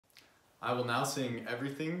I will now sing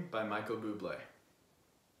Everything by Michael Bublé.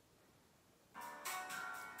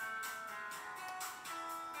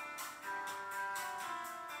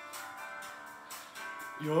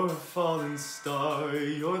 You're a falling star,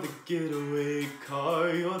 you're the getaway car,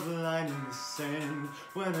 you're the line in the sand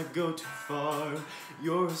when I go too far.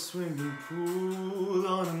 You're a swimming pool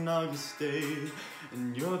on an August day,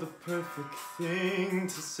 and you're the perfect thing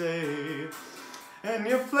to say. And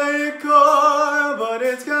you play it coy, but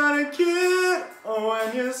it's kinda cute. Oh,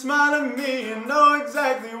 when you smile at me, you know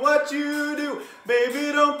exactly what you do.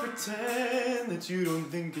 Baby, don't pretend that you don't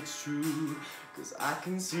think it's true, 'cause I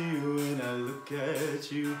can see you when I look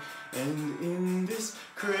at you. And in this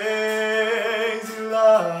crazy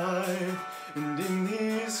life, and in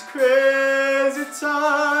these crazy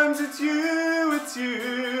times, it's you, it's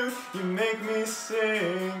you. You make me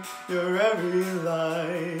sing your every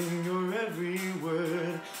line, your every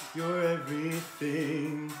word, your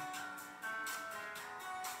everything.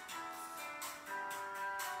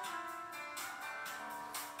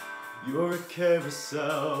 You're a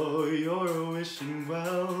carousel, you're a wishing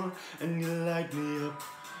well, and you light me up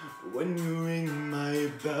when you ring my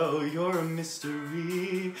bell. You're a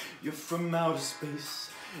mystery, you're from outer space,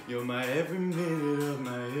 you're my every minute of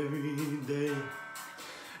my every day.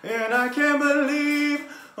 And I can't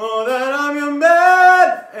believe, oh, that I'm your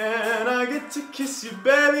man, and I get to kiss you,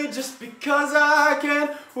 baby, just because I can.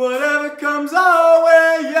 Whatever comes our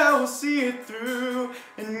way, yeah, we'll see it through,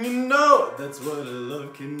 and you know that's what a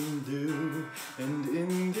love can do. And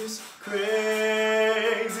in this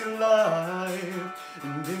crazy life,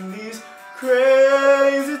 and in these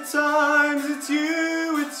crazy times, it's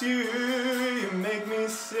you, it's you. You make me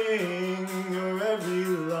sing your every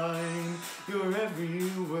line, your every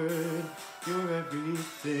word, your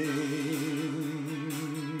everything.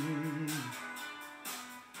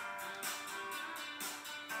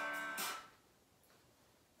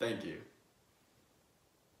 Thank you.